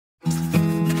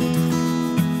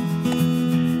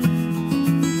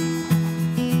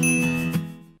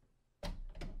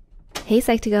Hey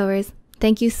Psych2Goers,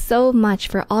 thank you so much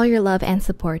for all your love and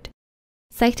support.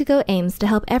 Psych2Go aims to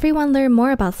help everyone learn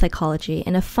more about psychology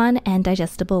in a fun and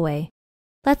digestible way.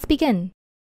 Let's begin.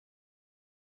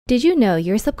 Did you know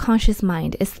your subconscious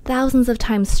mind is thousands of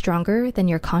times stronger than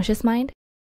your conscious mind?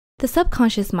 The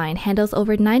subconscious mind handles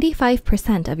over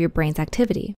 95% of your brain's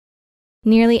activity.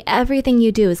 Nearly everything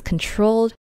you do is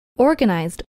controlled,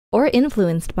 organized, or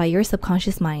influenced by your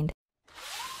subconscious mind.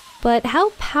 But how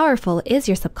powerful is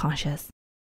your subconscious?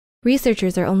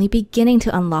 Researchers are only beginning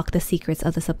to unlock the secrets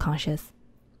of the subconscious.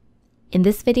 In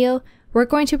this video, we're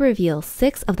going to reveal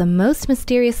 6 of the most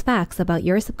mysterious facts about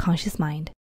your subconscious mind.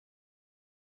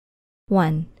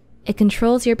 1. It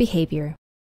controls your behavior.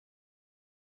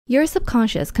 Your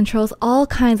subconscious controls all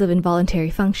kinds of involuntary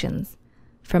functions.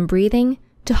 From breathing,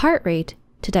 to heart rate,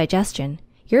 to digestion,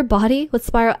 your body would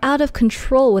spiral out of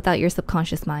control without your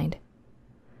subconscious mind.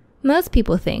 Most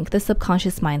people think the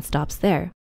subconscious mind stops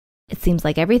there. It seems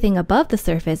like everything above the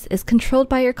surface is controlled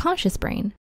by your conscious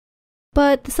brain.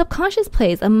 But the subconscious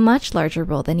plays a much larger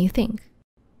role than you think.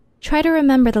 Try to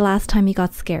remember the last time you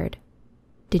got scared.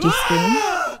 Did you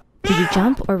scream? Did you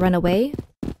jump or run away?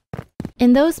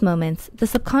 In those moments, the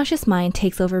subconscious mind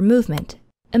takes over movement,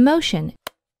 emotion,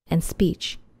 and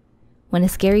speech. When a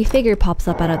scary figure pops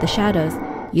up out of the shadows,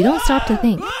 you don't stop to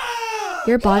think.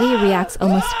 Your body reacts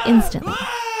almost instantly.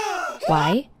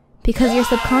 Why? Because your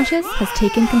subconscious has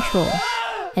taken control,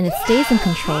 and it stays in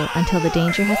control until the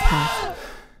danger has passed.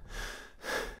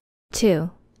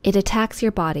 2. It attacks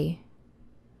your body.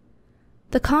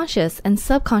 The conscious and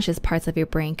subconscious parts of your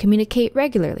brain communicate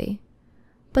regularly,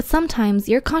 but sometimes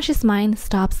your conscious mind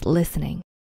stops listening.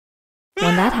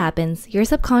 When that happens, your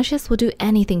subconscious will do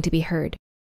anything to be heard.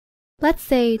 Let's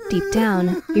say, deep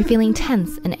down, you're feeling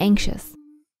tense and anxious.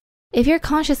 If your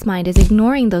conscious mind is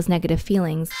ignoring those negative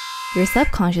feelings, your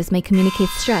subconscious may communicate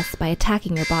stress by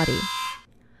attacking your body.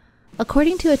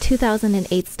 According to a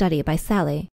 2008 study by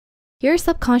Sally, your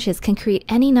subconscious can create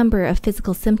any number of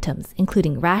physical symptoms,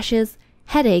 including rashes,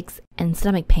 headaches, and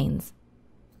stomach pains.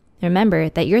 Remember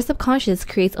that your subconscious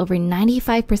creates over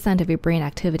 95% of your brain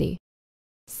activity.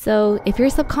 So if your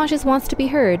subconscious wants to be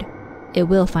heard, it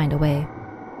will find a way.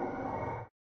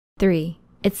 3.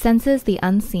 It senses the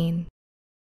unseen.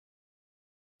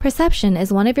 Perception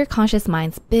is one of your conscious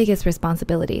mind's biggest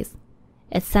responsibilities.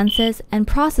 It senses and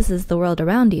processes the world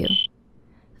around you.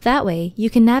 That way, you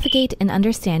can navigate and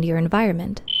understand your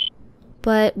environment.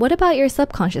 But what about your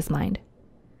subconscious mind?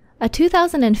 A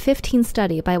 2015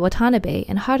 study by Watanabe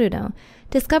and Haruno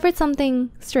discovered something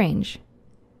strange.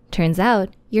 Turns out,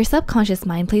 your subconscious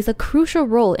mind plays a crucial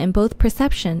role in both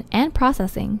perception and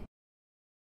processing.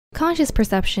 Conscious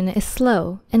perception is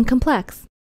slow and complex.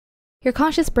 Your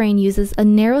conscious brain uses a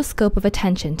narrow scope of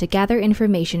attention to gather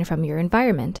information from your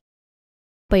environment.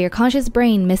 But your conscious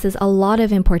brain misses a lot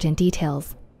of important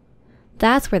details.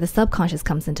 That's where the subconscious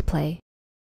comes into play.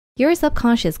 Your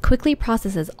subconscious quickly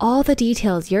processes all the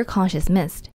details your conscious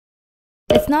missed.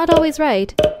 It's not always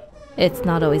right, it's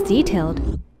not always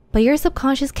detailed, but your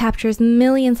subconscious captures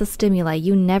millions of stimuli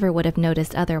you never would have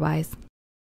noticed otherwise.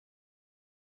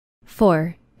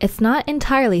 4. It's not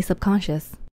entirely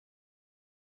subconscious.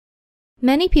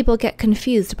 Many people get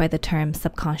confused by the term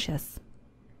subconscious.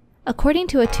 According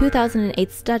to a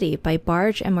 2008 study by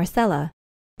Bargh and Morsella,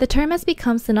 the term has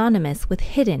become synonymous with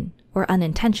hidden or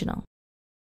unintentional.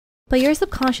 But your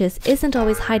subconscious isn't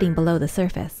always hiding below the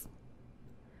surface.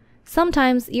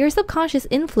 Sometimes your subconscious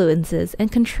influences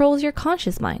and controls your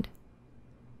conscious mind.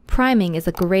 Priming is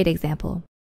a great example.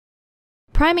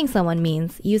 Priming someone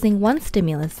means using one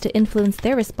stimulus to influence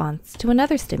their response to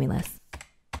another stimulus.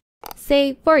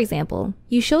 Say, for example,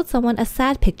 you showed someone a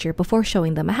sad picture before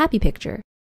showing them a happy picture.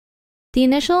 The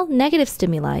initial negative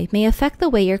stimuli may affect the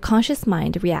way your conscious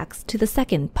mind reacts to the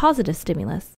second positive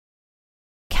stimulus.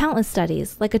 Countless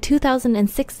studies, like a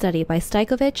 2006 study by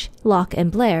Stajkovic, Locke,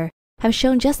 and Blair, have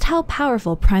shown just how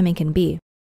powerful priming can be.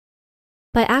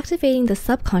 By activating the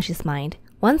subconscious mind,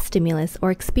 one stimulus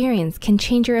or experience can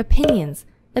change your opinions,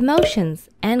 emotions,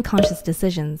 and conscious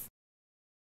decisions.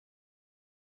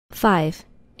 5.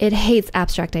 It hates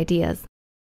abstract ideas.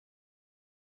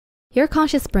 Your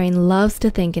conscious brain loves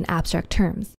to think in abstract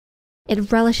terms.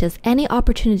 It relishes any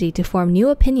opportunity to form new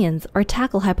opinions or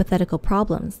tackle hypothetical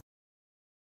problems.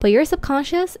 But your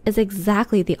subconscious is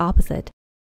exactly the opposite.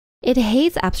 It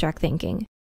hates abstract thinking.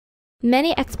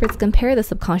 Many experts compare the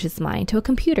subconscious mind to a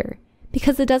computer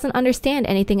because it doesn't understand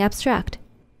anything abstract.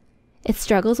 It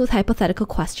struggles with hypothetical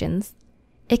questions.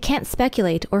 It can't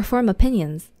speculate or form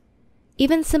opinions.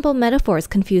 Even simple metaphors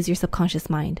confuse your subconscious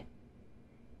mind.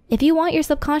 If you want your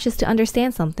subconscious to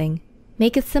understand something,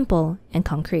 make it simple and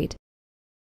concrete.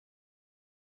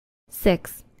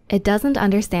 6. It doesn't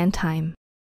understand time.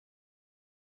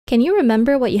 Can you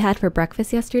remember what you had for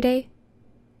breakfast yesterday?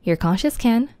 Your conscious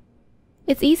can.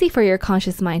 It's easy for your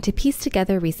conscious mind to piece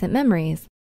together recent memories.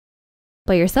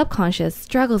 But your subconscious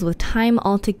struggles with time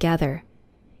altogether.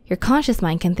 Your conscious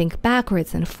mind can think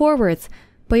backwards and forwards,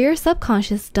 but your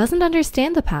subconscious doesn't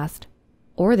understand the past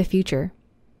or the future.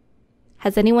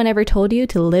 Has anyone ever told you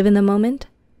to live in the moment?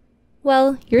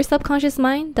 Well, your subconscious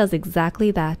mind does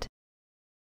exactly that.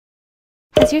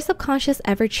 Has your subconscious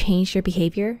ever changed your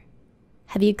behavior?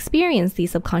 Have you experienced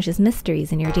these subconscious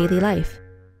mysteries in your daily life?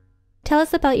 Tell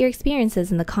us about your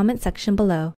experiences in the comment section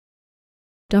below.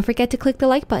 Don't forget to click the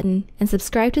like button and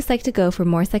subscribe to Psych2Go for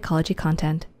more psychology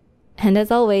content. And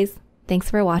as always, thanks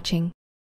for watching.